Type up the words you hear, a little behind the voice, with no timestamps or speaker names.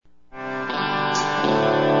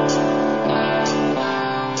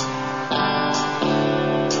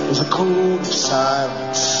code of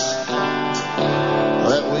silence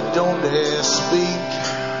that we don't dare speak.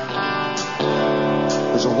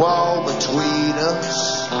 There's a wall between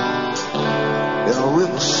us and a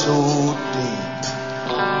river so deep.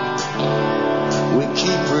 We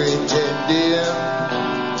keep pretending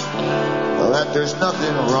that there's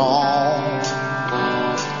nothing wrong.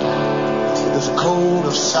 There's a code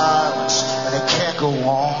of silence and it can't go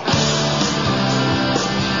on.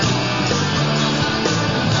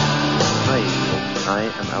 Hi, I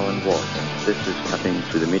am Alan Watt. This is Cutting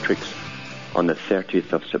Through the Matrix on the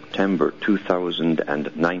 30th of September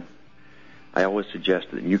 2009. I always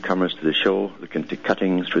suggest that newcomers to the show look into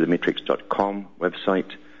cuttingthroughthematrix.com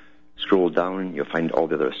website. Scroll down, you'll find all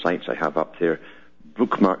the other sites I have up there.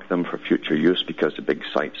 Bookmark them for future use because the big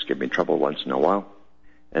sites give me trouble once in a while.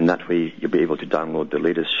 And that way you'll be able to download the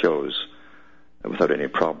latest shows without any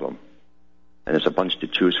problem. And there's a bunch to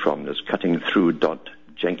choose from. There's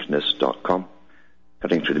cuttingthrough.jenkness.com,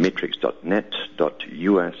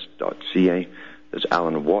 cuttingthroughthematrix.net.us.ca. There's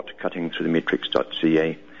Alan Watt,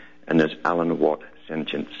 cuttingthroughthematrix.ca. And there's Alan Watt,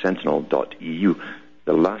 sentinel.eu.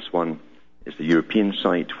 The last one is the European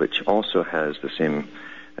site, which also has the same,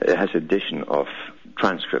 it has edition of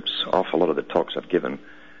transcripts of a lot of the talks I've given,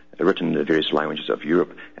 written in the various languages of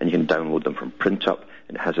Europe, and you can download them from print up,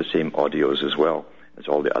 and it has the same audios as well as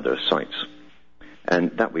all the other sites.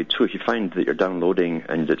 And that way too, if you find that you're downloading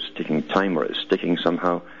and it's taking time or it's sticking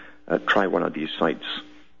somehow, try one of these sites,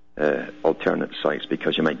 alternate sites,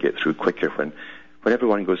 because you might get through quicker. When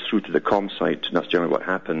everyone goes through to the com site, and that's generally what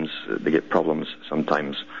happens, they get problems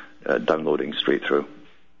sometimes downloading straight through.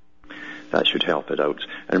 That should help it out.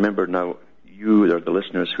 And remember now, you are the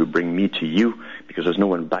listeners who bring me to you, because there's no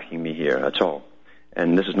one backing me here at all.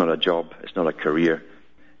 And this is not a job, it's not a career.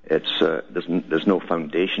 It's there's no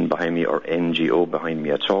foundation behind me or NGO behind me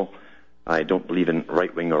at all. I don't believe in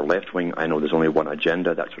right wing or left wing. I know there's only one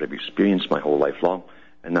agenda. That's what I've experienced my whole life long,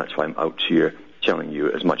 and that's why I'm out here telling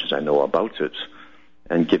you as much as I know about it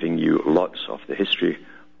and giving you lots of the history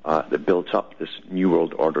that built up this New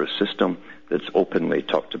World Order system that's openly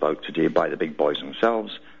talked about today by the big boys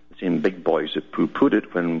themselves, the same big boys that poo-pooed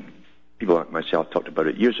it when people like myself talked about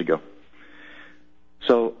it years ago.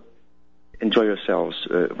 So enjoy yourselves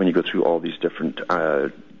when you go through all these different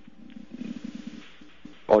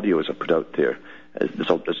audios I put out there. There's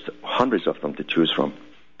hundreds of them to choose from.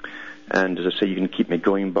 And as I say, you can keep me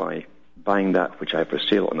going by buying that which I have for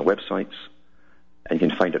sale on the websites. And you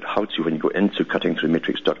can find out how to when you go into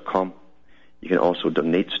cuttingthroughthematrix.com. You can also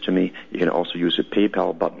donate to me. You can also use the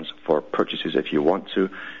PayPal buttons for purchases if you want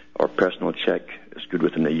to, or personal check is good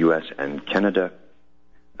within the US and Canada.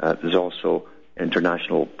 There's also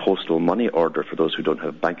international postal money order for those who don't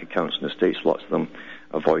have bank accounts in the States. Lots of them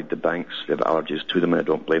avoid the banks. They have allergies to them, and I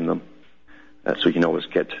don't blame them. So you can always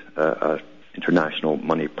get an international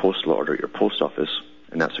money postal order at your post office,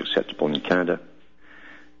 and that's acceptable in Canada.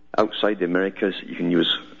 Outside the Americas, you can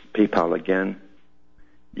use PayPal again.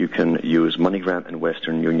 You can use MoneyGram and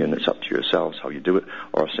Western Union. It's up to yourselves how you do it,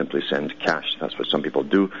 or simply send cash. That's what some people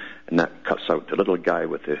do, and that cuts out the little guy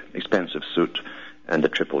with the expensive suit and the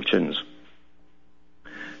triple chins.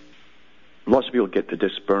 Lots of people get the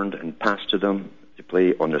disc burned and passed to them to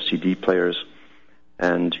play on their CD players,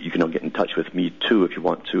 and you can get in touch with me too if you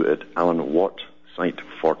want to at Alan Watt, Site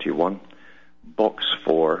 41, Box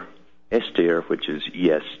 4, Estaire, which is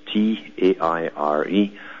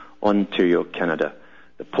Estaire, Ontario, Canada.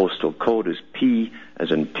 The postal code is P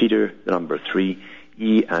as in Peter, the number 3,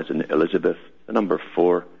 E as in Elizabeth, the number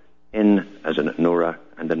 4, N as in Nora,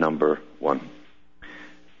 and the number 1.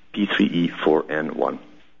 P3E4N1.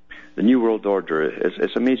 The New World Order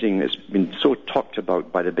is amazing. It's been so talked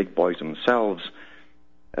about by the big boys themselves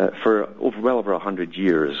for well over 100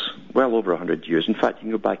 years. Well over 100 years. In fact, you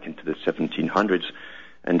can go back into the 1700s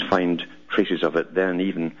and find traces of it then,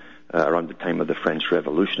 even around the time of the French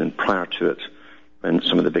Revolution and prior to it, when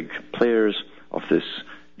some of the big players of this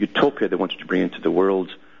utopia they wanted to bring into the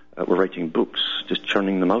world were writing books, just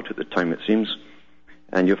churning them out at the time, it seems.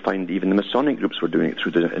 And you'll find even the Masonic groups were doing it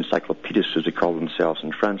through the encyclopedists, as they call themselves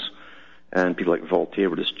in France. And people like Voltaire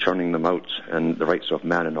were just churning them out, and the rights of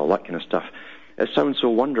man and all that kind of stuff. It sounds so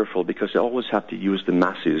wonderful because they always have to use the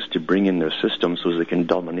masses to bring in their system so they can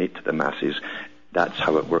dominate the masses. That's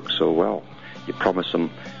how it works so well. You promise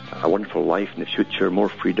them a wonderful life in the future, more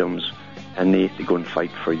freedoms, and they go and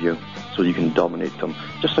fight for you so you can dominate them.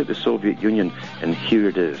 Just like the Soviet Union, and here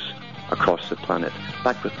it is across the planet.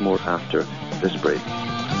 Back with more after this break.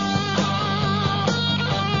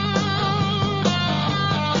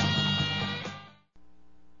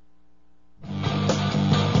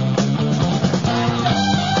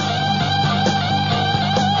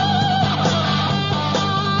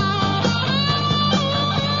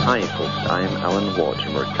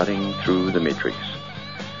 Cutting Through the Matrix.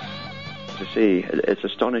 As I say, it's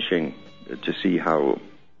astonishing to see how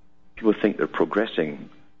people think they're progressing.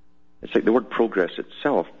 It's like the word progress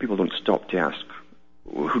itself, people don't stop to ask,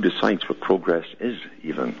 who decides what progress is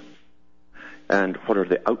even? And what are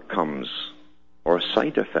the outcomes or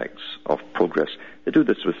side effects of progress? They do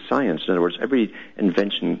this with science. In other words, every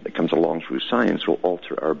invention that comes along through science will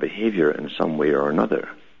alter our behavior in some way or another.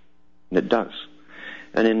 And it does.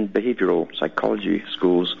 And in behavioral psychology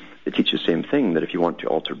schools, they teach the same thing, that if you want to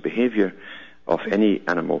alter behavior of any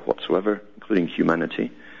animal whatsoever, including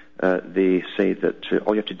humanity, they say that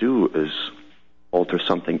all you have to do is alter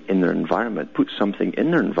something in their environment, put something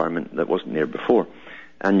in their environment that wasn't there before.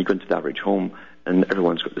 And you go into the average home, and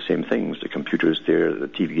everyone's got the same things. The computer's there, the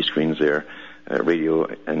TV screen's there,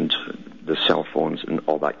 radio, and the cell phones, and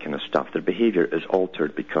all that kind of stuff. Their behavior is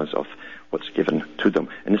altered because of what's given to them.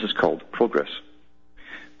 And this is called progress.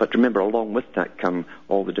 But remember, along with that come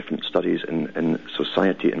all the different studies in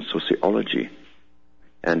society and sociology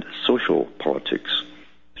and social politics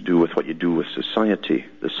to do with what you do with society,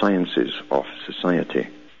 the sciences of society,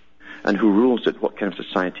 and who rules it, what kind of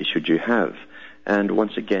society should you have. And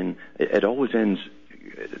once again, it always ends,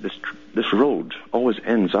 this road always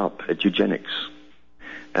ends up at eugenics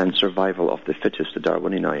and survival of the fittest, the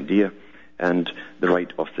Darwinian idea, and the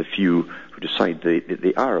right of the few who decide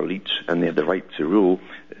they are elite and they have the right to rule,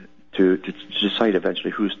 to decide eventually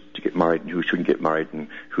who's to get married and who shouldn't get married and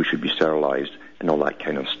who should be sterilized and all that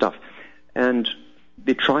kind of stuff. And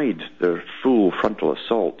they tried their full frontal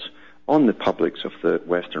assault on the publics of the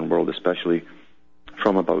Western world, especially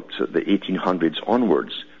from about the 1800s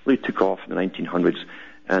onwards. Really took off in the 1900s,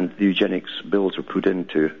 and the eugenics bills were put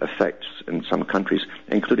into effect in some countries,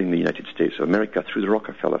 including the United States of America, through the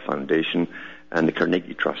Rockefeller Foundation and the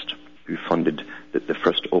Carnegie Trust, who funded the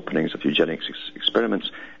first openings of eugenics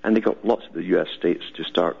experiments, and they got lots of the U.S. states to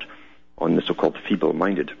start on the so-called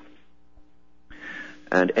feeble-minded.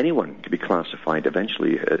 And anyone could be classified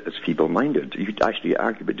eventually as feeble-minded. You could actually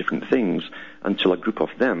argue about different things until a group of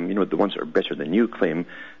them, the ones that are better than you, claim,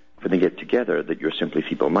 when they get together, that you're simply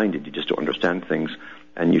feeble-minded, you just don't understand things,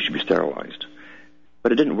 and you should be sterilized.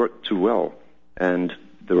 But it didn't work too well, and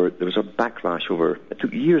there was a backlash over. It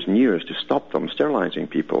took years and years to stop them sterilizing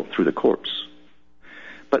people through the courts.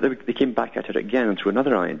 But they came back at it again through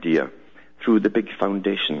another idea, through the big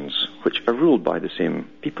foundations, which are ruled by the same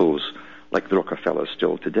peoples, like the Rockefellers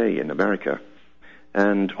still today in America,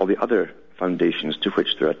 and all the other foundations to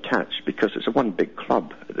which they're attached, because it's a one big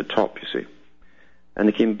club at the top, you see. And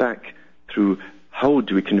they came back through, how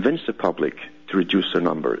do we convince the public to reduce their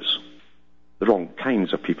numbers? The wrong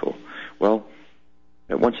kinds of people. Well,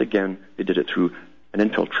 once again, they did it through an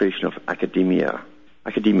infiltration of academia.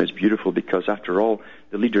 Academia is beautiful because, after all,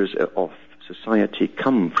 the leaders of society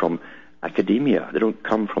come from academia. They don't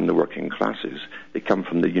come from the working classes. They come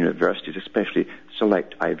from the universities, especially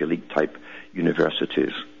select Ivy League type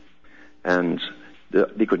universities. And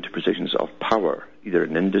they go into positions of power, either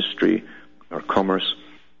in industry or commerce,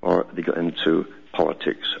 or they go into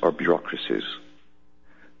politics or bureaucracies.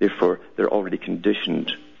 Therefore, they're already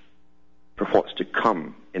conditioned for what's to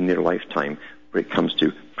come in their lifetime when it comes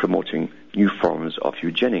to promoting new forms of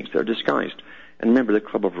eugenics. They're disguised. And remember, the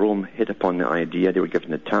Club of Rome hit upon the idea. They were given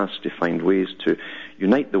the task to find ways to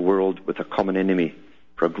unite the world with a common enemy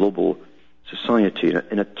for a global society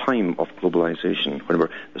in a time of globalization, whenever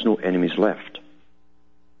there's no enemies left.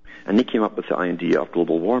 And they came up with the idea of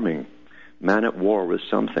global warming. Man at war with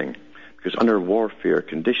something. Because under warfare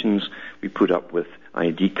conditions, we put up with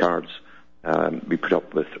ID cards, we put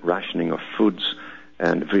up with rationing of foods,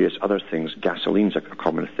 and various other things. Gasoline's a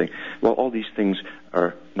common thing. Well, all these things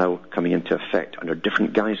are now coming into effect under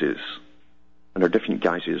different guises.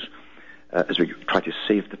 As we try to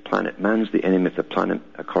save the planet. Man's the enemy of the planet,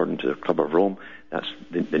 according to the Club of Rome. That's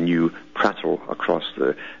the new prattle across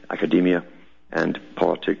the academia and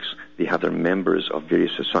politics. They have their members of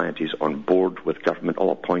various societies on board with government, all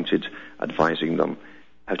appointed, advising them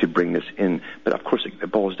how to bring this in. But of course,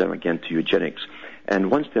 it boils down again to eugenics. And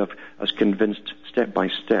once they have us convinced step by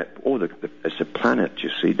step, it's the planet, you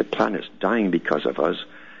see, the planet's dying because of us,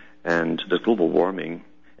 and there's global warming.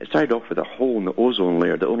 It started off with a hole in the ozone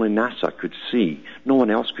layer that only NASA could see. No one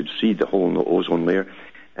else could see the hole in the ozone layer.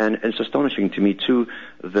 And it's astonishing to me, too,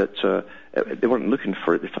 that they weren't looking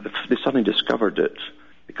for it. They suddenly discovered it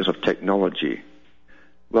because of technology.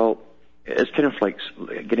 Well, it's kind of like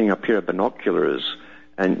getting a pair of binoculars,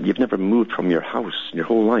 and you've never moved from your house in your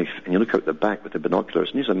whole life, and you look out the back with the binoculars,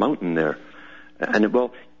 and there's a mountain there. And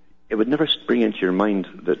it would never spring into your mind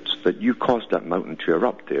that you caused that mountain to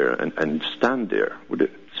erupt there and stand there, would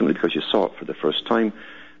it? Simply because you saw it for the first time.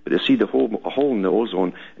 But they see a hole in the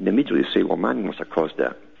ozone, and they immediately say, well, man must have caused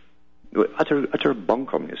that. Utter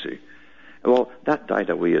bunkum, you see. Well, that died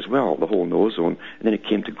away as well, the hole in the ozone, and then it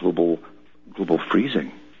came to global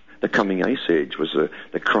freezing. The coming ice age was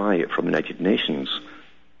the cry from the United Nations,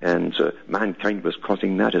 and mankind was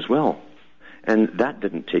causing that as well. And that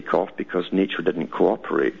didn't take off because nature didn't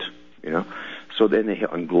cooperate, So then they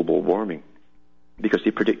hit on global warming, because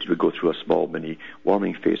they predicted we'd go through a small mini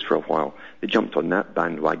warming phase for a while. They jumped on that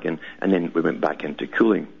bandwagon, and then we went back into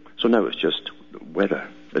cooling. So now it's just weather.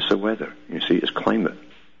 It's the weather. You see, it's climate.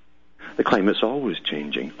 The climate's always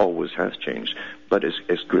changing, always has changed, but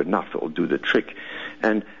it's good enough. It'll do the trick.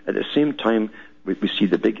 And at the same time, we see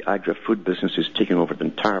the big agri-food businesses taking over the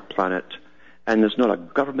entire planet, and there's not a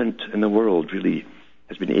government in the world really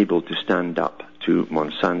has been able to stand up to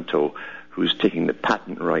Monsanto, who's taking the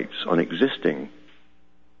patent rights on existing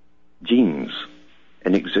genes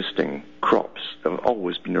and existing crops that have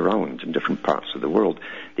always been around in different parts of the world.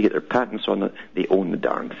 They get their patents on it, they own the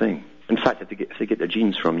darn thing. In fact, if they get their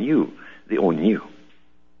genes from you, they own you.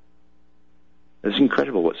 It's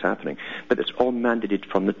incredible what's happening. But it's all mandated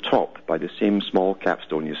from the top by the same small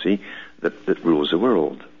capstone, you see, that rules the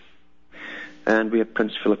world. And we have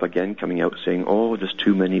Prince Philip again coming out saying, oh, there's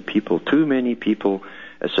too many people.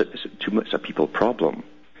 It's a people problem.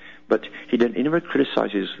 But he never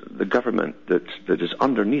criticizes the government that is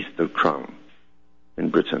underneath the crown in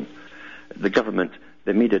Britain. The government,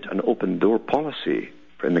 they made it an open door policy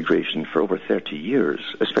for immigration for over 30 years,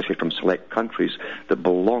 especially from select countries that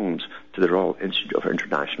belonged to the Royal Institute of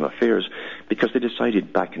International Affairs, because they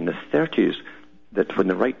decided back in the 30s that when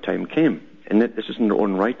the right time came, and this is in their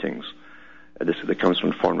own writings, this is the Council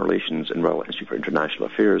on Foreign Relations and Royal Institute for International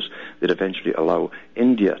Affairs, that eventually allow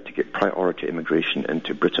India to get priority immigration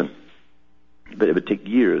into Britain. But it would take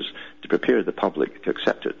years to prepare the public to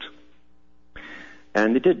accept it.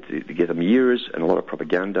 And they did. They gave them years and a lot of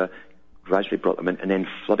propaganda, gradually brought them in, and then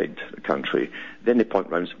flooded the country. Then they point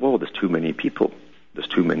around and say, whoa, there's too many people. There's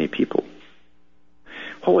too many people.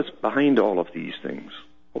 What was behind all of these things?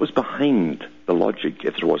 What was behind the logic,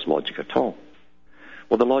 if there was logic at all?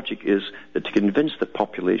 Well, the logic is that to convince the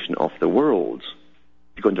population of the world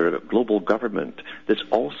to go into a global government that's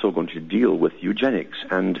also going to deal with eugenics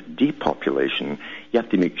and depopulation, you have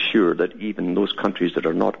to make sure that even those countries that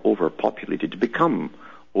are not overpopulated become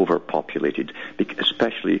overpopulated,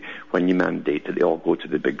 especially when you mandate that they all go to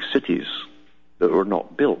the big cities that were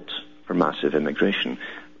not built for massive immigration.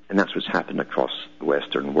 And that's what's happened across the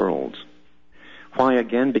Western world. Why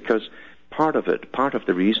again? Because part of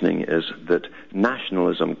the reasoning is that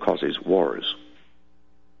nationalism causes wars.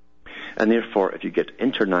 And therefore, if you get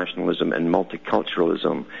internationalism and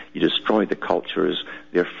multiculturalism, you destroy the cultures,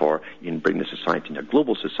 therefore you can bring the society into a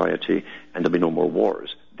global society and there'll be no more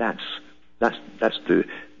wars. That's the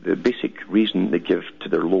basic reason they give to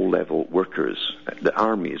their low-level workers, the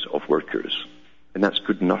armies of workers. And that's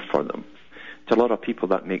good enough for them. To a lot of people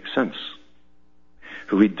that makes sense,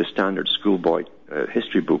 who read the standard schoolboy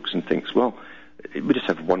history books and thinks, well, we just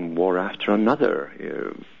have one war after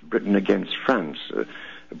another. Britain against France,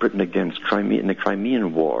 Britain against Crimea in the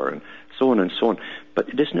Crimean War, and so on and so on. But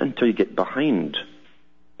it isn't until you get behind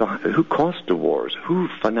who caused the wars, who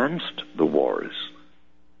financed the wars,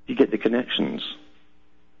 you get the connections.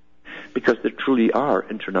 Because there truly are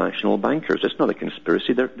international bankers. It's not a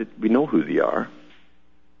conspiracy. We know who they are.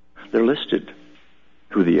 They're listed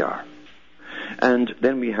who they are. And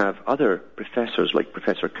then we have other professors like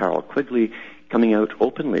Professor Carroll Quigley coming out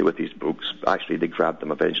openly with these books. Actually, they grabbed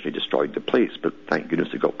them, eventually destroyed the plates, but thank goodness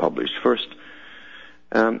they got published first.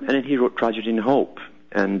 And then he wrote Tragedy and Hope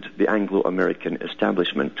and The Anglo-American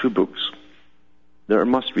Establishment, 2 books that are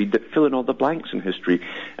must-read that fill in all the blanks in history.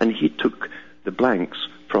 And he took the blanks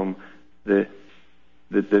from the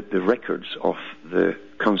records of the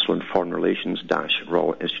Council on Foreign Relations -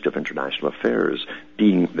 Royal Institute of International Affairs,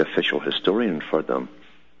 being the official historian for them.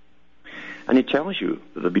 And he tells you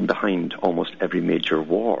that they've been behind almost every major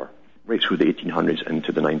war, right through the 1800s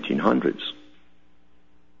into the 1900s.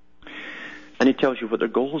 And he tells you what their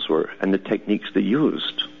goals were and the techniques they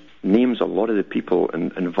used. Names a lot of the people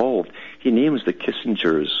involved. He names the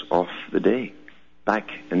Kissingers of the day,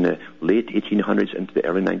 back in the late 1800s into the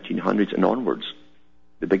early 1900s and onwards.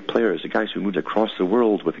 The big players, the guys who moved across the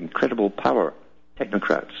world with incredible power,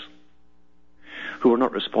 technocrats, who were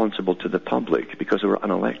not responsible to the public because they were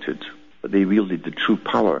unelected, but they wielded the true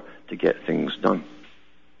power to get things done.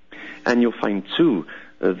 And you'll find, too,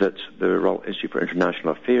 that the Royal Institute for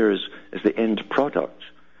International Affairs is the end product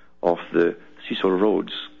of the Cecil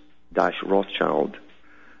Rhodes - Rothschild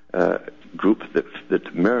group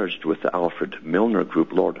that merged with the Alfred Milner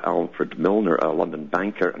Group, Lord Alfred Milner, a London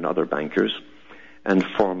banker, and other bankers, and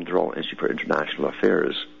formed the Royal Institute for International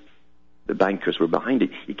Affairs. The bankers were behind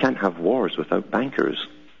it. You can't have wars without bankers.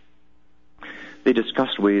 They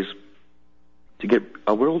discussed ways to get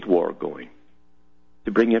a world war going,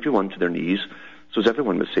 to bring everyone to their knees, so as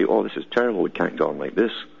everyone would say, oh, this is terrible, we can't go on like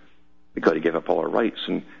this. We've got to give up all our rights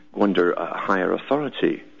and go under a higher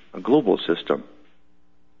authority, a global system.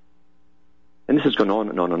 And this has gone on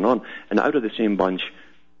and on and on. And out of the same bunch,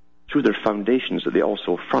 through their foundations that they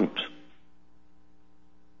also front,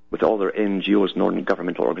 with all their NGOs,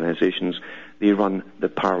 non-governmental organizations, they run the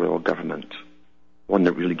parallel government, one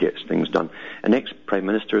that really gets things done. And ex-prime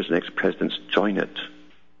ministers and ex-presidents join it.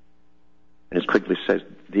 And as Quigley says,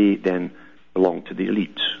 they then belong to the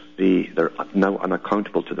elite. They're now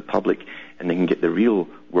unaccountable to the public, and they can get the real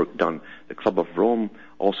work done. The Club of Rome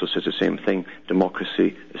also says the same thing.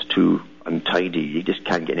 Democracy is too untidy. You just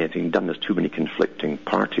can't get anything done. There's too many conflicting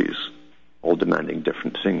parties, all demanding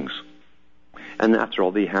different things. And after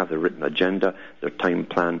all, they have their written agenda, their time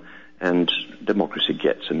plan, and democracy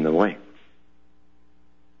gets in the way.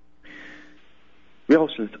 We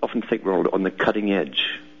also often think we're on the cutting edge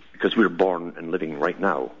because we're born and living right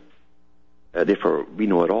now. Therefore, we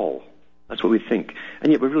know it all. That's what we think.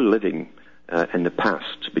 And yet we're really living in the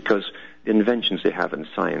past, because the inventions they have in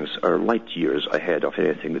science are light years ahead of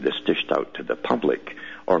anything that is dished out to the public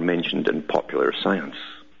or mentioned in popular science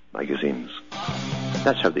magazines.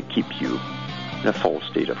 That's how they keep you in a false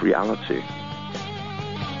state of reality.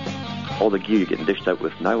 All the gear you're getting dished out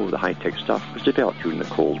with now, the high-tech stuff, was developed during the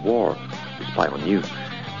Cold War to spy on you.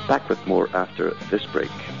 Back with more after this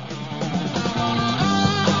break.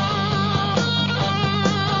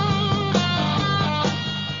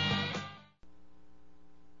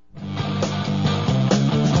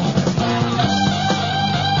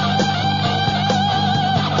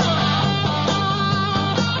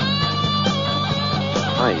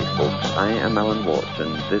 I'm Alan Watt,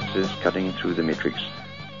 and this is Cutting Through the Matrix.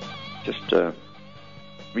 Just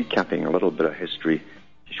recapping a little bit of history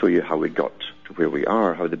to show you how we got to where we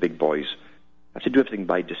are, how the big boys have to do everything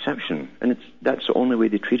by deception. And that's the only way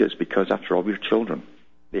they treat us, because after all, we're children.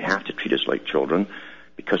 They have to treat us like children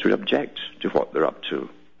because we object to what they're up to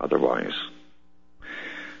otherwise.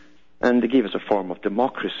 And they gave us a form of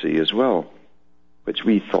democracy as well, which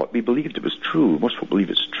we believed it was true. Most people believe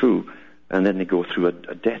it's true. And then they go through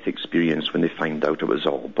a death experience when they find out it was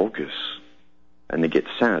all bogus. And they get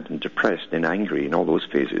sad and depressed and angry in all those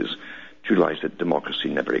phases to realize that democracy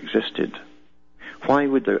never existed. Why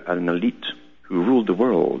would an elite who ruled the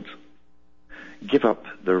world give up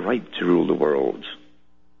their right to rule the world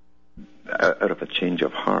out of a change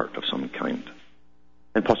of heart of some kind,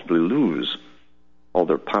 and possibly lose all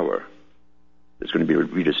their power that's going to be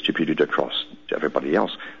redistributed across to everybody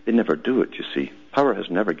else? They never do it, you see. Power has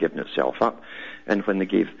never given itself up. And when they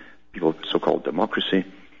gave people so-called democracy,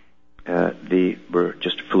 they were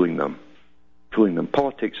just fooling them.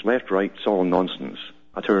 Politics, left, right, it's all nonsense.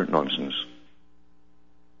 Utter nonsense.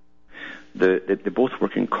 They both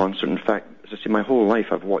work in concert. In fact, as I say, my whole life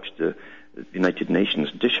I've watched the United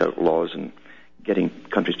Nations dish out laws and getting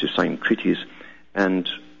countries to sign treaties. And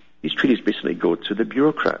these treaties basically go to the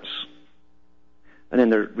bureaucrats. And then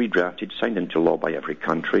they're redrafted, signed into law by every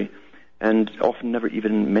country, and often never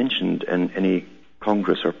even mentioned in any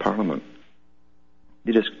Congress or Parliament.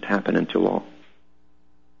 They just happen into law.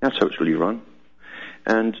 That's how it's really run.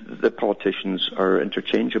 And the politicians are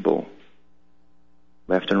interchangeable,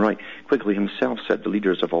 left and right. Quigley himself said the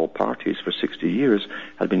leaders of all parties for 60 years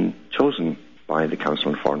had been chosen by the Council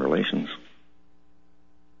on Foreign Relations.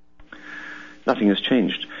 Nothing has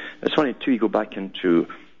changed. It's funny, too, you go back into,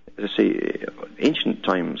 as I say, ancient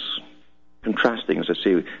times, contrasting, as I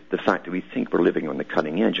say, the fact that we think we're living on the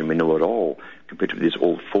cutting edge and we know it all compared to these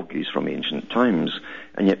old fogies from ancient times.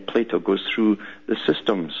 And yet Plato goes through the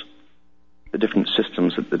systems, the different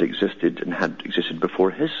systems that existed and had existed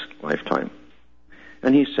before his lifetime.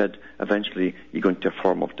 And he said, eventually you go into a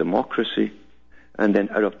form of democracy, and then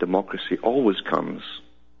out of democracy always comes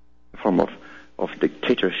a form of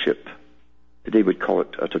dictatorship. Today we'd call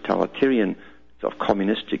it a totalitarian, sort of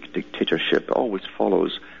communistic dictatorship. It always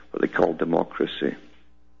follows what they call democracy.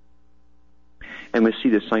 And we see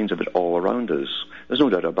the signs of it all around us. There's no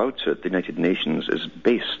doubt about it. The United Nations is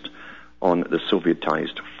based on the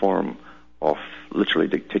Sovietized form of literally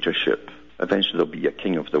dictatorship. Eventually there'll be a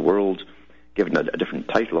king of the world, given a different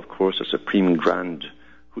title, of course, a supreme grand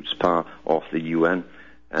chutzpah of the UN,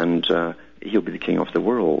 and he'll be the king of the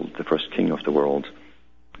world, the first king of the world,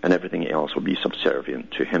 and everything else will be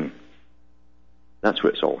subservient to him. That's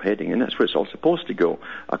where it's all heading, and that's where it's all supposed to go,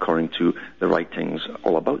 according to the writings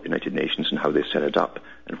all about the United Nations and how they set it up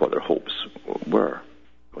and what their hopes were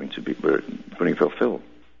going to fulfill.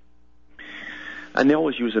 And they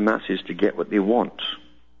always use the masses to get what they want.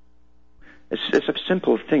 It's a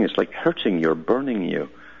simple thing. It's like hurting you or burning you,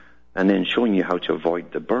 and then showing you how to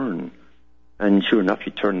avoid the burn. And sure enough,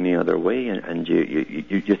 you turn the other way, and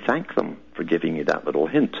you thank them for giving you that little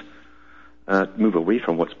hint. Move away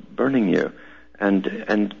from what's burning you.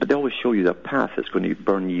 But they always show you the path that's going to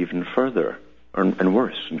burn you even further, and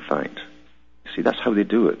worse, in fact. See, that's how they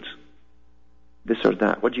do it. This or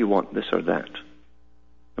that. What do you want, this or that?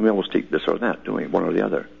 And we always take this or that, don't we? One or the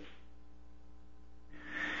other.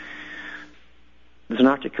 There's an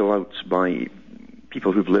article out by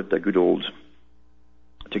people who've lived to good old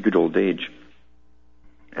age,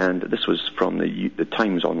 and this was from the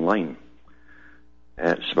Times Online.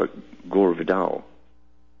 It's about Gore Vidal.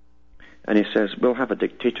 And he says, we'll have a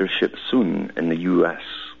dictatorship soon in the U.S.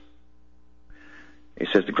 He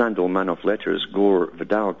says, the grand old man of letters, Gore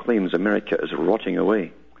Vidal, claims America is rotting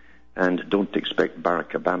away and don't expect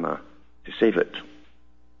Barack Obama to save it.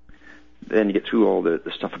 Then you get through all the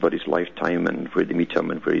stuff about his lifetime and where they meet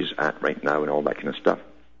him and where he's at right now and all that kind of stuff.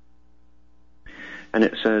 And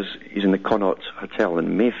it says he's in the Connaught Hotel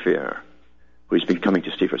in Mayfair, where he's been coming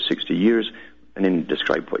to stay for 60 years, and then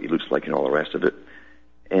describe what he looks like and all the rest of it.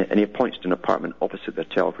 And he points to an apartment opposite the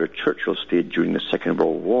hotel where Churchill stayed during the Second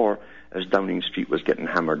World War as Downing Street was getting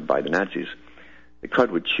hammered by the Nazis. The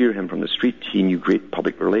crowd would cheer him from the street. He knew great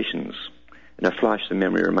public relations. In a flash, the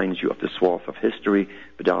memory reminds you of the swath of history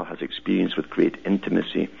Vidal has experienced with great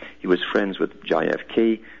intimacy. He was friends with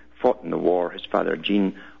JFK, fought in the war. His father,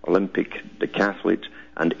 Gene, Olympic decathlete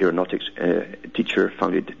and aeronautics teacher,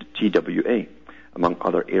 founded TWA, among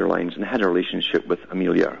other airlines, and had a relationship with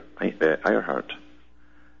Amelia Earhart.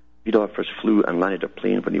 Vidal first flew and landed a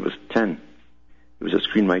plane when he was 10. He was a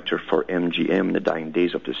screenwriter for MGM in the dying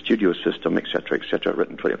days of the studio system, etc.,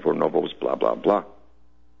 written 24 novels, blah, blah, blah.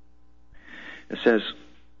 It says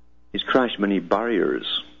he's crashed many barriers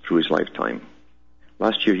through his lifetime.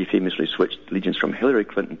 Last year, he famously switched allegiance from Hillary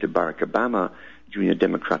Clinton to Barack Obama during the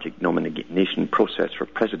Democratic nomination process for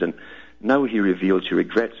president. Now he reveals he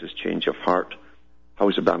regrets his change of heart. How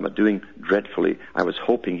is Obama doing? Dreadfully. I was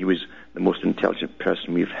hoping he was the most intelligent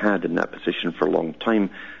person we've had in that position for a long time,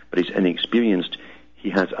 but he's inexperienced. He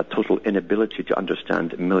has a total inability to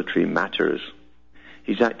understand military matters.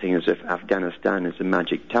 He's acting as if Afghanistan is a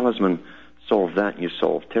magic talisman. Solve that and you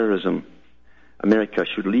solve terrorism. America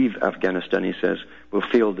should leave Afghanistan, he says. We've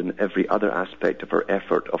failed in every other aspect of our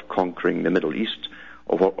effort of conquering the Middle East,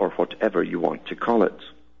 or whatever you want to call it.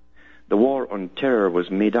 The war on terror was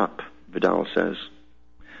made up, Vidal says.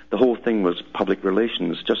 The whole thing was public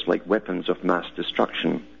relations, just like weapons of mass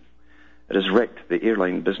destruction. It has wrecked the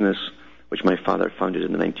airline business, which my father founded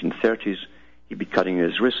in the 1930s. He'd be cutting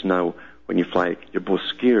his wrists now. When you fly, you're both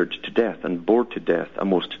scared to death and bored to death, a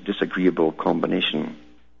most disagreeable combination.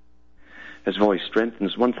 His voice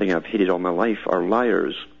strengthens. One thing I've hated all my life are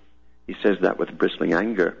liars. He says that with bristling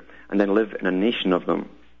anger, and then live in a nation of them.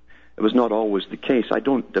 It was not always the case. I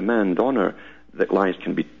don't demand honor that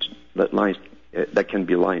can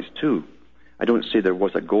be lies too. I don't say there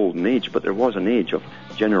was a golden age, but there was an age of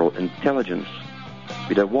general intelligence.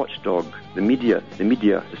 We'd a watchdog. The media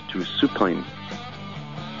is too supine.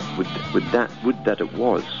 Would that it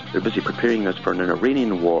was. They're busy preparing us for an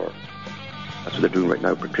Iranian war. That's what they're doing right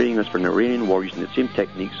now, preparing us for an Iranian war using the same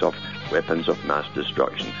techniques of weapons of mass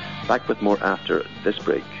destruction. Back with more after this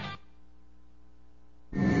break.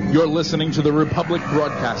 You're listening to the Republic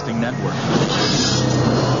Broadcasting Network,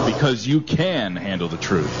 because you can handle the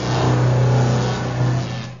truth.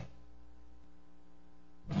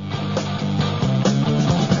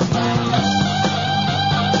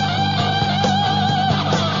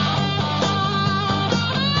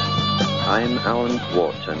 I'm Alan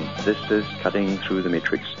Watt, and this is Cutting Through the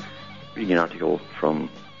Matrix, reading an article from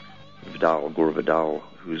Gore Vidal,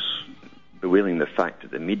 who's bewailing the fact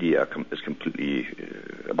that the media is completely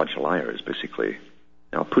a bunch of liars, basically.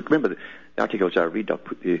 Now, remember the articles I read, I'll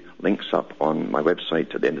put the links up on my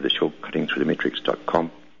website at the end of the show,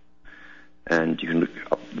 cuttingthroughthematrix.com, and you can look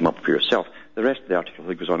them up for yourself. The rest of the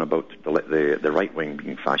article goes on about the right wing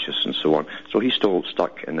being fascists and so on. So he's still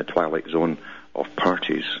stuck in the twilight zone of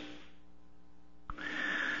parties.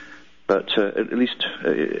 But at least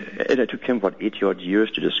it took him, 80-odd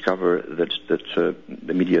years to discover that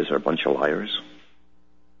the media are a bunch of liars.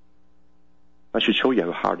 I should show you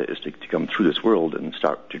how hard it is to come through this world and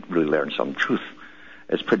start to really learn some truth.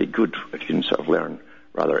 It's pretty good if you can sort of learn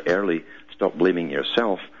rather early, stop blaming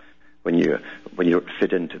yourself, when you don't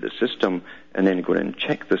fit into the system, and then go and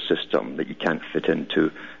check the system that you can't fit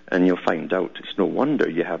into, and you'll find out it's no wonder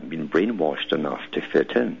you haven't been brainwashed enough to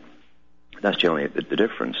fit in. That's generally the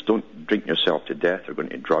difference. Don't drink yourself to death or go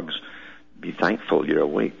into drugs. Be thankful you're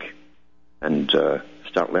awake, and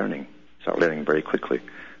start learning. Start learning very quickly.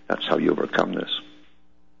 That's how you overcome this.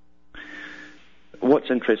 What's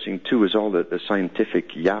interesting, too, is all the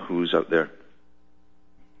scientific yahoos out there.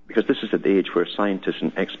 Because this is at the age where scientists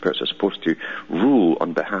and experts are supposed to rule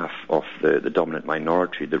on behalf of the dominant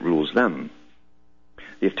minority that rules them.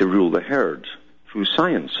 They have to rule the herd through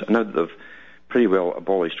science. And now that they've pretty well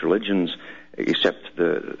abolished religions, except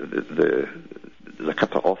there's a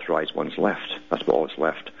couple of authorized ones left. That's all that's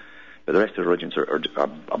left. But the rest of the religions are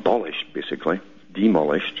abolished, basically,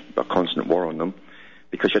 demolished, a constant war on them,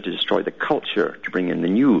 because you have to destroy the culture to bring in the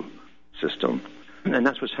new system. And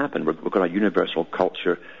that's what's happened. We've got a universal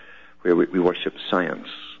culture where we worship science.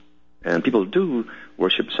 And people do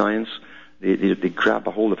worship science. They grab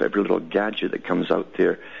a hold of every little gadget that comes out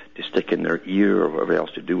there to stick in their ear or whatever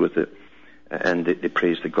else to do with it. And they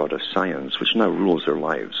praise the God of science, which now rules their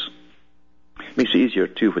lives. It makes it easier,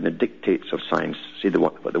 too, when the dictates of science say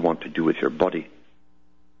what they want to do with your body.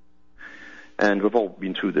 And we've all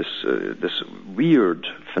been through this weird,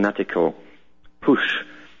 fanatical push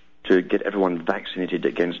to get everyone vaccinated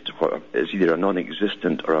against what is either a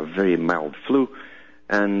non-existent or a very mild flu.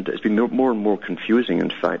 And it's been more and more confusing,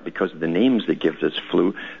 in fact, because of the names they give this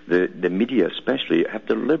flu. The media especially have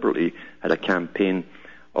deliberately had a campaign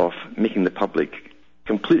of making the public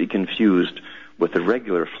completely confused with the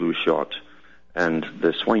regular flu shot and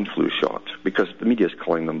the swine flu shot, because the media is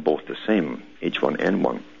calling them both the same,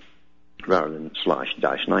 H1N1, rather than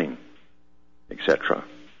 /-9, etc.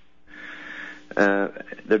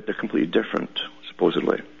 They're completely different,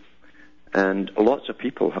 supposedly. And lots of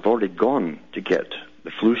people have already gone to get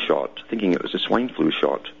the flu shot, thinking it was a swine flu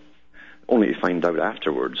shot, only to find out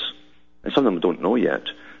afterwards, and some of them don't know yet,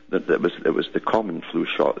 that it was the common flu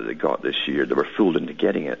shot that they got this year. They were fooled into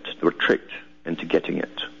getting it. They were tricked into getting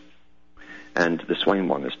it. And the swine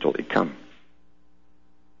one is still to come.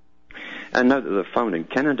 And now that they've found in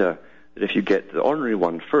Canada that if you get the ordinary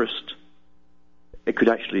one first, it could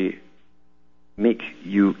actually make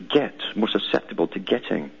you get more susceptible to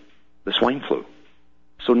getting the swine flu.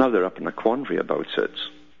 So now they're up in a quandary about it.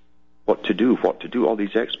 What to do, all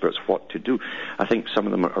these experts, what to do. I think some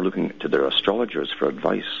of them are looking to their astrologers for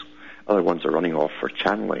advice. Other ones are running off for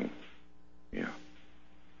channeling. Yeah.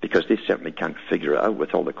 Because they certainly can't figure it out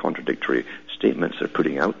with all the contradictory statements they're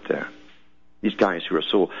putting out there. These guys who are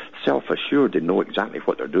so self-assured, they know exactly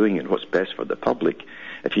what they're doing and what's best for the public.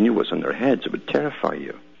 If you knew what's in their heads, it would terrify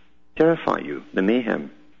you. Terrify you, the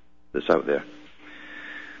mayhem that's out there.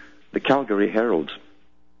 The Calgary Herald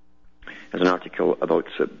has an article about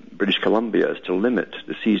British Columbia is to limit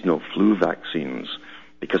the seasonal flu vaccines,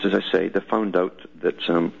 because, as I say, they found out that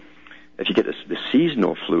if you get the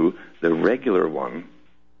seasonal flu, the regular one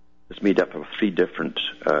is made up of 3 different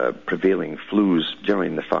prevailing flus, generally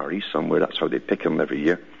in the Far East somewhere. That's how they pick them every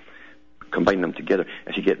year. Combine them together.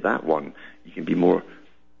 If you get that one, you can be more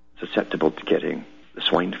susceptible to getting the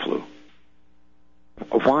swine flu.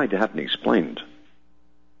 Why, they haven't explained.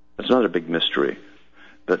 It's another big mystery.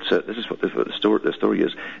 But this is what the story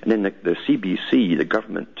is. And then the CBC, the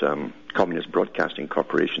Government Communist Broadcasting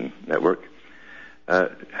Corporation Network,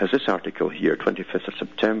 has this article here, 25th of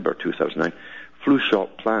September 2009. Flu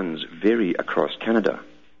shot plans vary across Canada.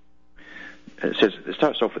 It says, it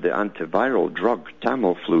starts off with the antiviral drug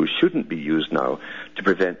Tamiflu shouldn't be used now to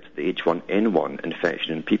prevent the H1N1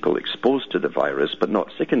 infection in people exposed to the virus but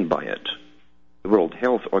not sickened by it. The World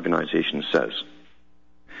Health Organization says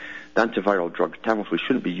the antiviral drug Tamiflu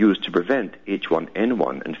shouldn't be used to prevent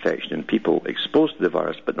H1N1 infection in people exposed to the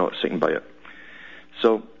virus but not sickened by it.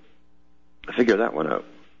 So, figure that one out.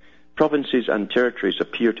 Provinces and territories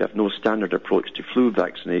appear to have no standard approach to flu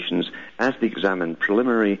vaccinations, as they examine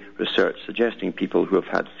preliminary research suggesting people who have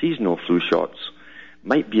had seasonal flu shots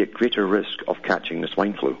might be at greater risk of catching the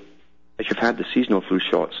swine flu. If you've had the seasonal flu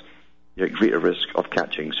shots, you're at greater risk of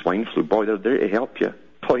catching swine flu. Boy, they're there to help you.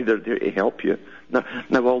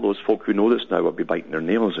 Now all those folk who know this now will be biting their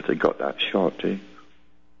nails if they got that shot, eh?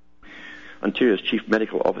 Ontario's Chief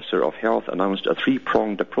Medical Officer of Health announced a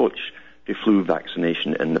 3-pronged approach to flu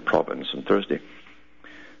vaccination in the province on Thursday.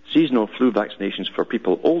 Seasonal flu vaccinations for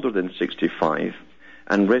people older than 65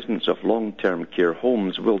 and residents of long-term care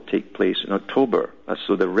homes will take place in October.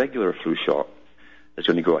 So the regular flu shot is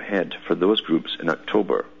going to go ahead for those groups in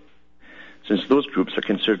October, since those groups are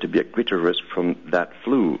considered to be at greater risk from that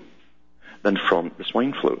flu than from the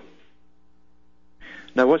swine flu.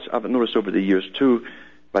 Now, what I've noticed over the years, too,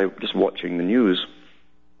 by just watching the news,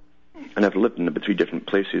 and I've lived in about 3 different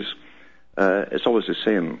places, it's always the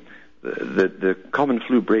same. The common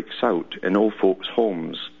flu breaks out in old folks'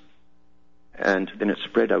 homes, and then it's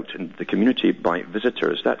spread out into the community by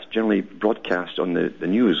visitors. That's generally broadcast on the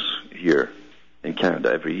news here in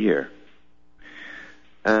Canada every year.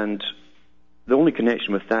 And the only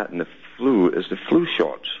connection with that and the flu is the flu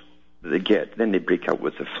shot that they get. Then they break out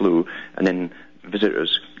with the flu, and then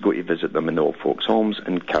visitors go to visit them in the old folks' homes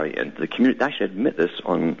and carry it into the community. They actually admit this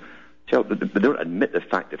but they don't admit the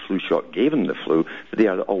fact the flu shot gave them the flu, but they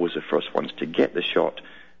are always the first ones to get the shot,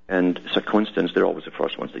 and it's a coincidence they're always the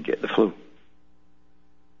first ones to get the flu.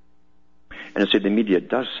 And I say the media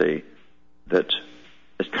does say that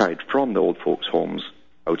it's carried from the old folks' homes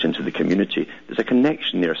out into the community. There's a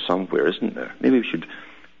connection there somewhere, isn't there? Maybe we should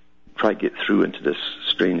try to get through into this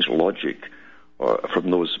strange logic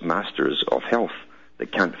from those masters of health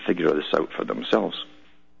that can't figure this out for themselves.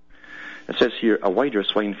 It says here, a wider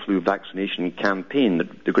swine flu vaccination campaign.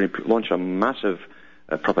 They're going to launch a massive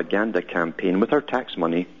propaganda campaign with our tax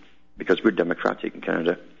money, because we're democratic in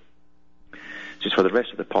Canada. Just for the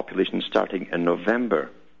rest of the population starting in November,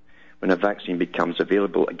 when a vaccine becomes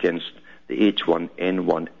available against the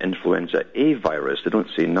H1N1 influenza A virus. They don't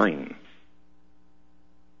say 9.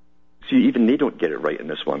 See, even they don't get it right in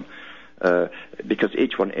this one, because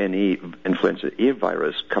H1N1 influenza A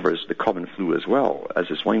virus covers the common flu as well as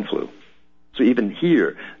the swine flu. So even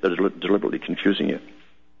here, they're deliberately confusing it.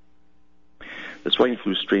 The swine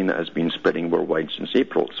flu strain that has been spreading worldwide since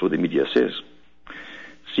April, so the media says.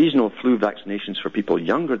 Seasonal flu vaccinations for people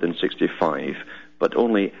younger than 65, but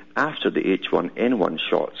only after the H1N1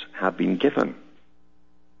 shots have been given.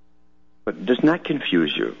 But doesn't that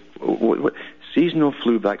confuse you? Seasonal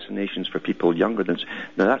flu vaccinations for people younger than...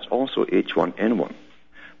 Now that's also H1N1,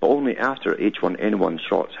 but only after H1N1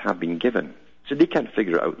 shots have been given. So they can't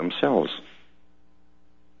figure it out themselves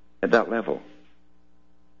at that level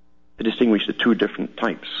to distinguish the 2 different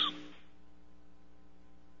types.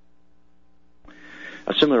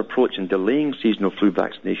 A similar approach in delaying seasonal flu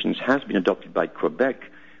vaccinations has been adopted by Quebec,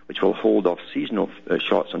 which will hold off seasonal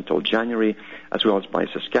shots until January, as well as by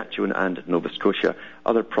Saskatchewan and Nova Scotia.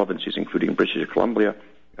 Other provinces, including British Columbia,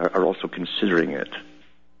 are also considering it,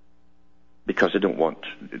 because they don't want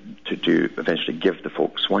to eventually give the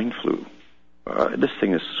folks swine flu. This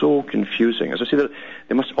thing is so confusing. As I say,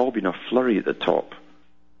 there must all be in a flurry at the top,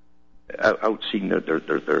 out seeing their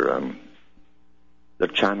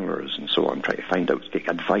channelers and so on, trying to find out, get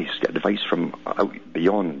advice from out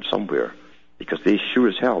beyond somewhere, because they sure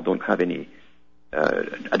as hell don't have any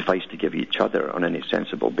advice to give each other on any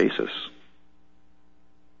sensible basis.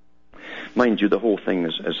 Mind you, the whole thing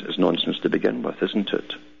is nonsense to begin with, isn't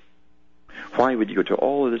it? Why would you go to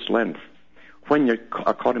all of this length, when your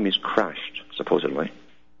economy's crashed, supposedly,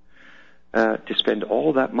 to spend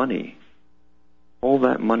all that money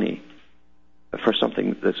for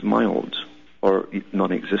something that's mild or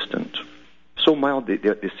non-existent? So mild, they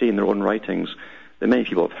say in their own writings, that many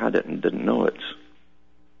people have had it and didn't know it.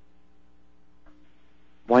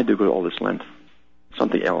 Why do you go to all this length?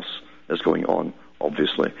 Something else is going on,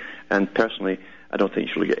 obviously. And personally, I don't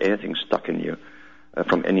think you'll get anything stuck in you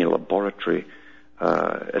from any laboratory,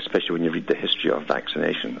 especially when you read the history of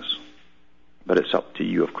vaccinations. But it's up to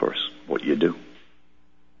you, of course, what you do.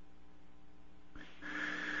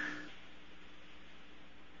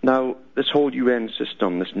 Now, this whole UN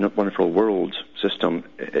system, this wonderful world system,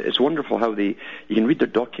 it's wonderful how you can read their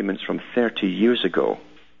documents from 30 years ago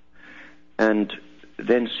and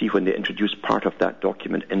then see when they introduce part of that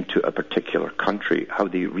document into a particular country, how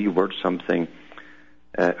they reword something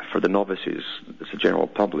for the novices, the general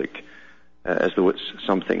public, as though it's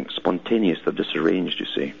something spontaneous they've just arranged, you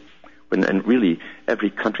see. And really, every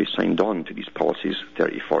country signed on to these policies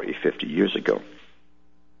 30, 40, 50 years ago.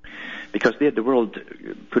 Because they had the world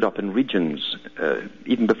put up in regions,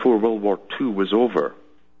 even before World War II was over.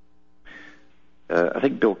 I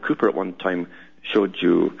think Bill Cooper at one time showed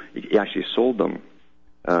you, he actually sold them.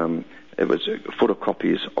 It was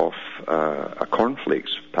photocopies of a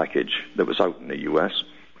cornflakes package that was out in the US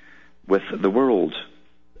with the world,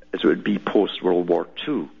 as it would be post-World War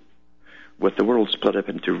II, with the world split up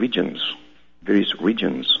into regions, various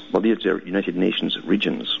regions. Well, these are United Nations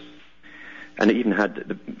regions. And it even had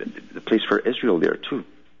the place for Israel there too,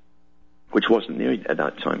 which wasn't there at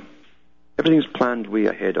that time. Everything's planned way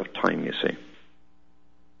ahead of time, you see.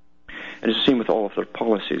 And it's the same with all of their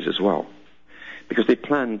policies as well, because they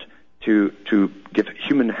planned to give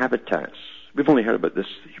human habitats. We've only heard about this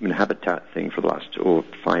human habitat thing for the last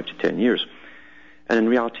 5 to 10 years. And in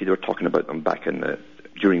reality, they were talking about them back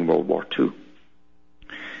during World War II.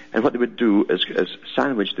 And what they would do is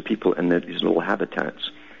sandwich the people in these little habitats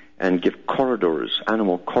and give corridors,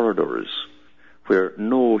 animal corridors, where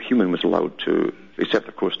no human was allowed to, except,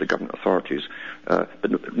 of course, the government authorities,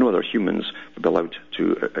 but no other humans would be allowed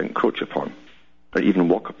to encroach upon or even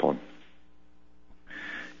walk upon.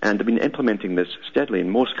 And they've been implementing this steadily in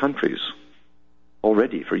most countries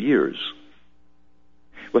already for years,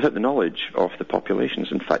 without the knowledge of the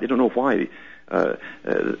populations. In fact, they don't know why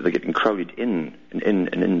they're getting crowded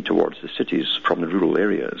in towards the cities from the rural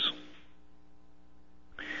areas.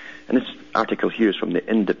 And this article here is from The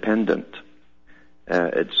Independent.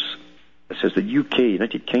 It says the UK,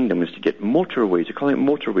 United Kingdom, is to get motorways, they're calling it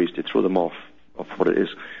motorways to throw them off of what it is,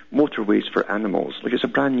 motorways for animals. Like, it's a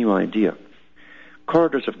brand new idea.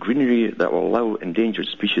 Corridors of greenery that will allow endangered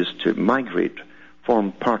species to migrate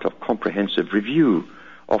form part of comprehensive review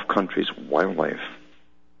of country's wildlife.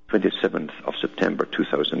 27th of September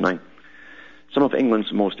 2009. Some of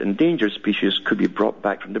England's most endangered species could be brought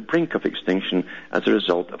back from the brink of extinction as a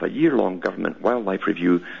result of a year-long government wildlife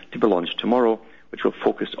review to be launched tomorrow, which will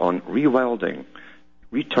focus on rewilding,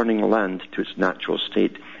 returning land to its natural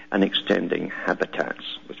state, and extending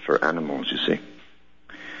habitats for animals, you see.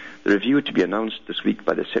 The review to be announced this week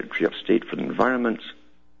by the Secretary of State for the Environment,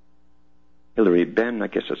 Hilary Benn, I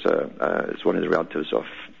guess it's one of the relatives of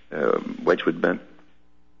Wedgwood Benn,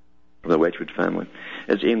 from the Wedgwood family,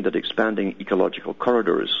 is aimed at expanding ecological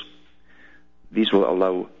corridors. These will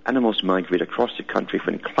allow animals to migrate across the country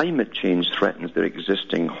when climate change threatens their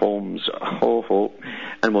existing homes,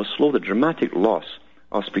 and will slow the dramatic loss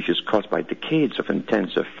of species caused by decades of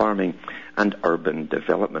intensive farming and urban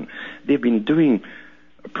development. They've been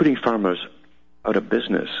putting farmers out of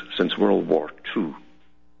business since World War II.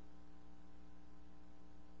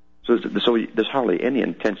 So there's hardly any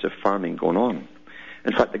intensive farming going on.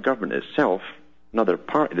 In fact, the government itself, another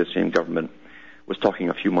part of the same government, was talking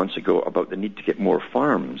a few months ago about the need to get more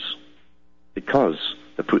farms because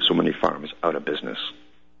they put so many farms out of business.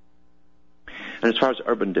 And as far as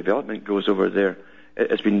urban development goes over there,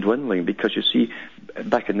 it's been dwindling because, you see,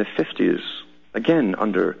 back in the 50s, again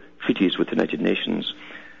under treaties with the United Nations,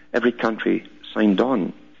 every country signed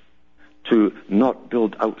on to not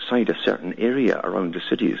build outside a certain area around the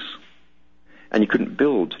cities. And you couldn't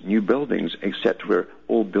build new buildings except where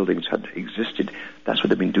old buildings had existed. That's what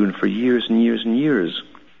they've been doing for years and years and years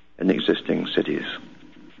in existing cities.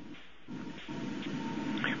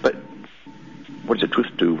 But what does the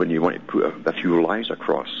truth do when you want to put a few lies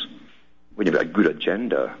across, when you've got a good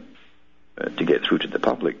agenda to get through to the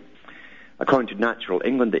public? According to Natural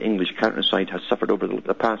England, the English countryside has suffered over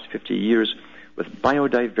the past 50 years with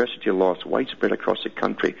biodiversity loss widespread across the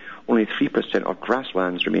country. Only 3% of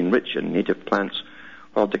grasslands remain rich in native plants,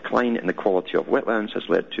 while decline in the quality of wetlands has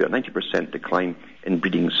led to a 90% decline in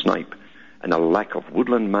breeding snipe, and a lack of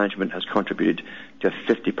woodland management has contributed to a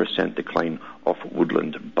 50% decline of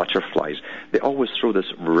woodland butterflies. They always throw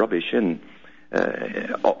this rubbish in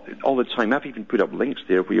all the time. I've even put up links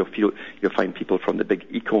there where you'll find people from the big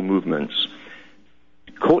eco movements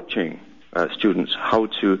coaching students how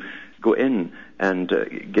to go in and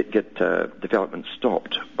get development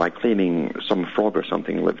stopped by claiming some frog or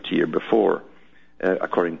something lived here before,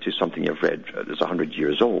 according to something you've read that's 100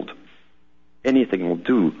 years old. Anything will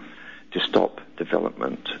do to stop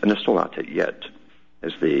development, and they're still at it yet,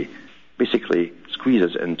 as they basically squeeze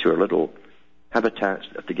us into our little habitats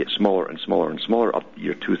that have to get smaller and smaller and smaller up to the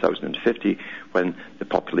year 2050, when the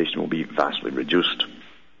population will be vastly reduced.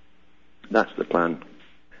 That's the plan.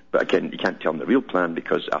 But again, you can't tell them the real plan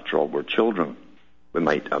because, after all, we're children. We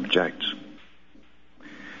might object.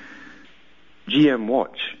 GM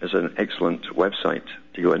Watch is an excellent website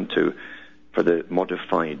to go into for the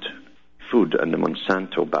modified food and the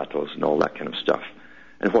Monsanto battles and all that kind of stuff.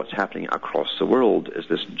 And what's happening across the world is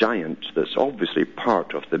this giant that's obviously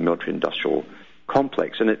part of the military-industrial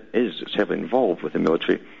complex, and it's heavily involved with the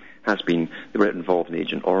military, has been. They were involved in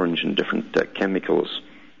Agent Orange and different chemicals,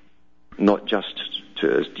 not just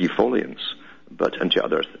as defoliants, but into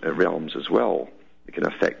other realms as well. It can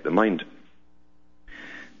affect the mind.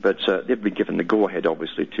 But they've been given the go-ahead,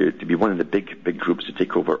 obviously, to be one of the big groups to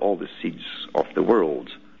take over all the seeds of the world.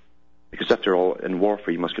 Because after all, in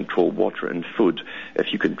warfare, you must control water and food.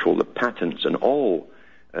 If you control the patents on all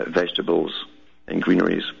vegetables and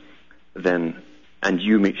greeneries, then, and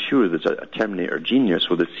you make sure there's a terminator gene here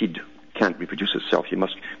so the seed can't reproduce itself, you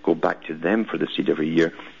must go back to them for the seed every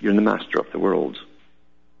year. You're the master of the world.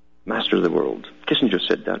 Master of the world. Kissinger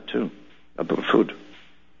said that too, about food.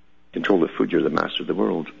 Control the food, you're the master of the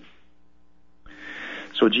world.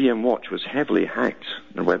 So GM Watch was heavily hacked,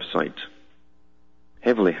 their website,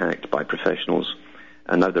 heavily hacked by professionals,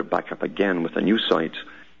 and now they're back up again with a new site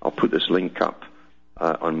I'll put this link up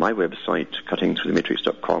on my website,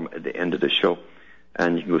 cuttingthroughthematrix.com, at the end of the show,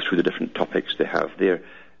 and you can go through the different topics they have there.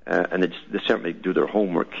 And they certainly do their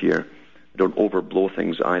homework here. They don't overblow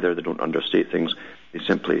things either. They don't understate things. They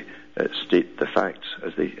simply state the facts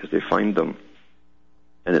as they find them.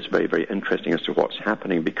 And it's very, very interesting as to what's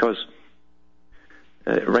happening, because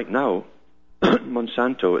right now,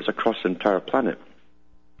 Monsanto is across the entire planet.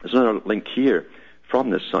 There's another link here from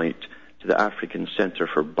this site to the African Center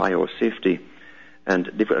for Biosafety,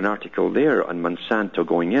 and they've got an article there on Monsanto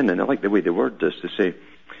going in, and I like the way they word this. It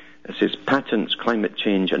says, patents, climate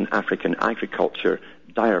change, and African agriculture,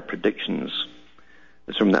 dire predictions.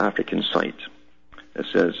 It's from the African site. It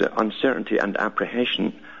says, uncertainty and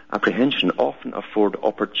apprehension often afford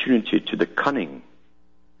opportunity to the cunning.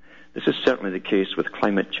 This is certainly the case with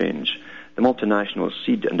climate change. The multinational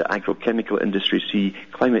seed and agrochemical industry see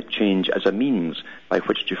climate change as a means by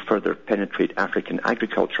which to further penetrate African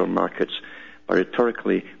agricultural markets by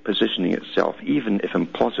rhetorically positioning itself, even if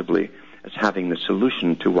implausibly, as having the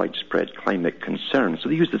solution to widespread climate concern. So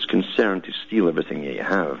they use this concern to steal everything you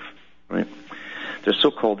have, right? Their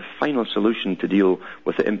so-called final solution to deal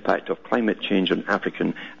with the impact of climate change on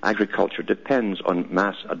African agriculture depends on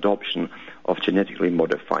mass adoption of genetically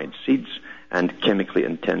modified seeds and chemically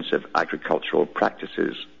intensive agricultural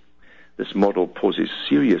practices. This model poses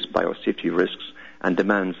serious biosafety risks and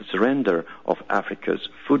demands the surrender of Africa's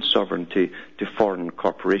food sovereignty to foreign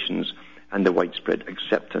corporations and the widespread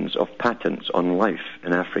acceptance of patents on life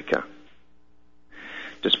in Africa.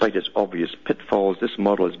 Despite its obvious pitfalls, this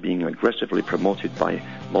model is being aggressively promoted by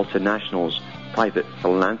multinationals, private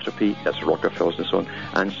philanthropy, that's Rockefellers and so on,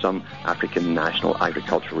 and some African national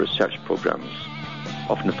agricultural research programs,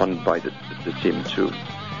 often funded by the same two.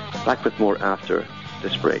 Back with more after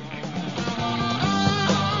this break.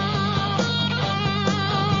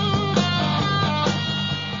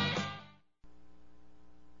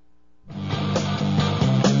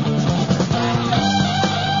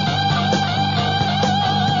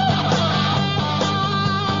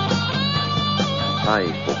 Hi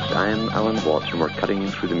folks, I'm Alan Watts and we're cutting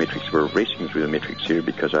through the matrix. We're racing through the matrix here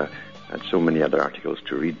because I had so many other articles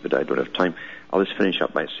to read, but I don't have time. I'll just finish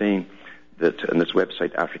up by saying that on this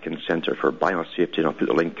website, African Center for Biosafety, and I'll put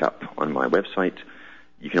the link up on my website,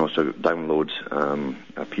 you can also download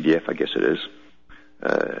a PDF, I guess it is,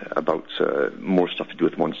 about more stuff to do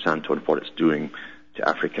with Monsanto and what it's doing to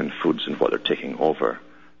African foods and what they're taking over.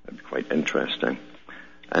 That'd be quite interesting.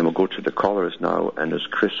 And we'll go to the callers now, and there's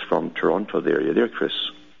Chris from Toronto there. Are you there, Chris?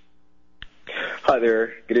 Hi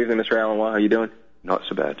there. Good evening, Mr. Allen. How are you doing? Not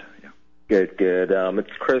so bad, yeah. Good.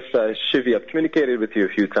 It's Chris Shivy. I've communicated with you a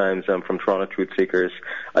few times from Toronto Truth Seekers.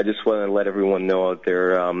 I just want to let everyone know out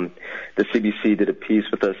there the CBC did a piece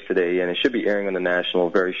with us today, and it should be airing on the National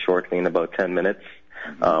very shortly in about 10 minutes.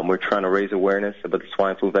 We're trying to raise awareness about the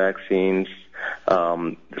swine flu vaccines,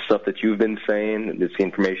 the stuff that you've been saying, the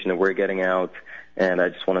information that we're getting out. And I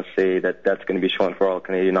just want to say that that's going to be shown for all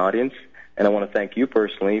Canadian audience. And I want to thank you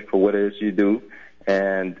personally for what it is you do.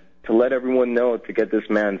 And to let everyone know, to get this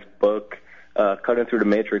man's book, Cutting Through the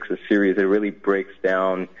Matrix, a series that really breaks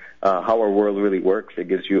down how our world really works. It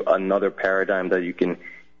gives you another paradigm that you can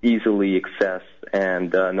easily access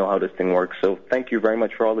and know how this thing works. So thank you very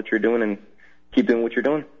much for all that you're doing, and keep doing what you're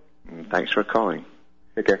doing. Thanks for calling.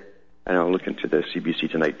 Take care. And I'll look into the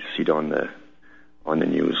CBC tonight to see it on the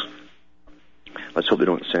news. Let's hope they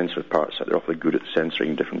don't censor parts. They're awfully good at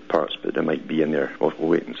censoring different parts, but they might be in there. We'll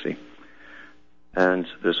wait and see. And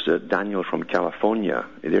there's Daniel from California. Are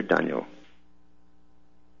you there, Daniel?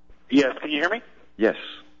 Yes, can you hear me? Yes.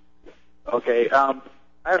 Okay. I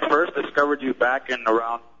first discovered you back in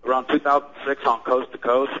around 2006 on Coast to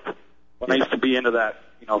Coast when I used to be into that,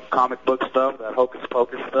 comic book stuff, that hocus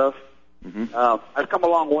pocus stuff. Mm-hmm. I've come a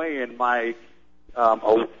long way in my,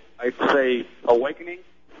 I'd say, awakening.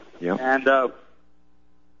 Yeah. And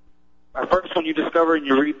at first, when you discover and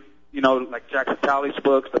you read, like Jackson Talley's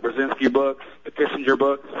books, the Brzezinski books, the Kissinger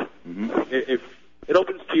books, it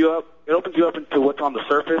opens you up. It opens you up into what's on the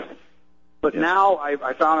surface. But now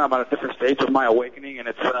I found I'm at a different stage of my awakening, and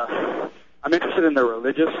it's I'm interested in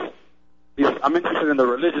I'm interested in the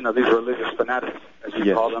religion of these religious fanatics, as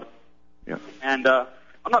you call them. Yeah. And I'm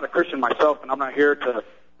not a Christian myself, and I'm not here to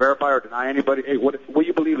verify or deny anybody. Hey, what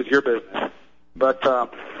you believe is your business. But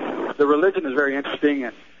the religion is very interesting,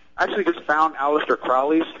 and I actually just found Aleister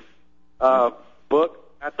Crowley's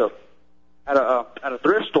book at a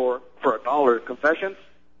thrift store for $1, Confessions.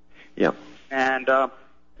 Yeah. And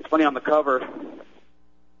it's funny, on the cover,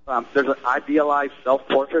 there's an idealized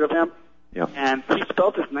self-portrait of him. Yeah. And he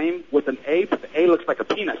spelled his name with an A, but the A looks like a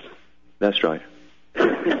penis. That's right.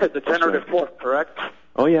 The generative form, correct?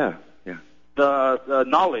 Oh, yeah, yeah. The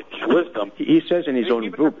knowledge, wisdom. He says in his own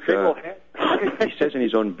Even book, he says in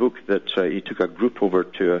his own book that he took a group over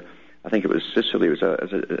to, I think it was Sicily, it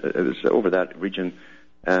was over that region,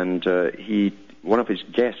 and one of his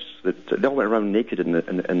guests, they all went around naked in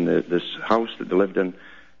this house that they lived in,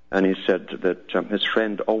 and he said that his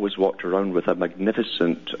friend always walked around with a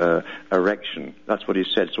magnificent erection. That's what he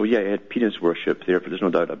said. So, yeah, he had penis worship there, but there's no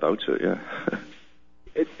doubt about it, yeah.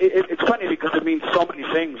 It's funny because it means so many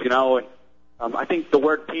things, you know, and I think the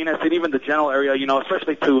word penis and even the genital area, you know,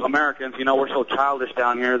 especially to Americans, you know, we're so childish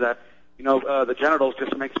down here that, you know, the genitals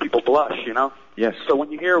just makes people blush, you know? Yes. So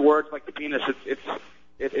when you hear words like the penis,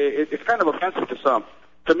 it's kind of offensive to some.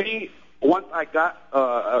 To me, once I got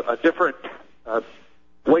a different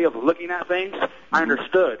way of looking at things, I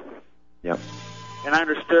understood. Yeah. And I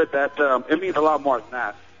understood that it means a lot more than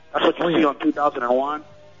that. That's what you see on 2001,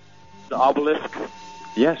 the obelisk.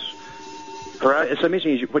 Yes. Correct. It's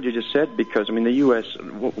amazing what you just said, because, I mean, the U.S.,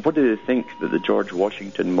 what do they think that the George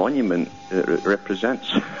Washington Monument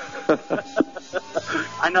represents?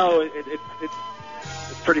 I know,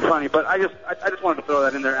 it's pretty funny, but I just wanted to throw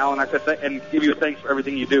that in there, Alan. I said and give you thanks for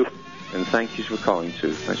everything you do. And thank you for calling,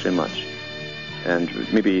 too. Thanks very much. And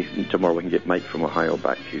maybe tomorrow we can get Mike from Ohio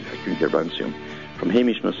back to you. I couldn't get around to him. From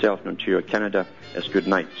Hamish, myself, in Ontario, Canada, it's good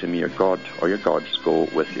night to me. Your God or your gods go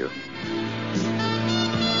with you.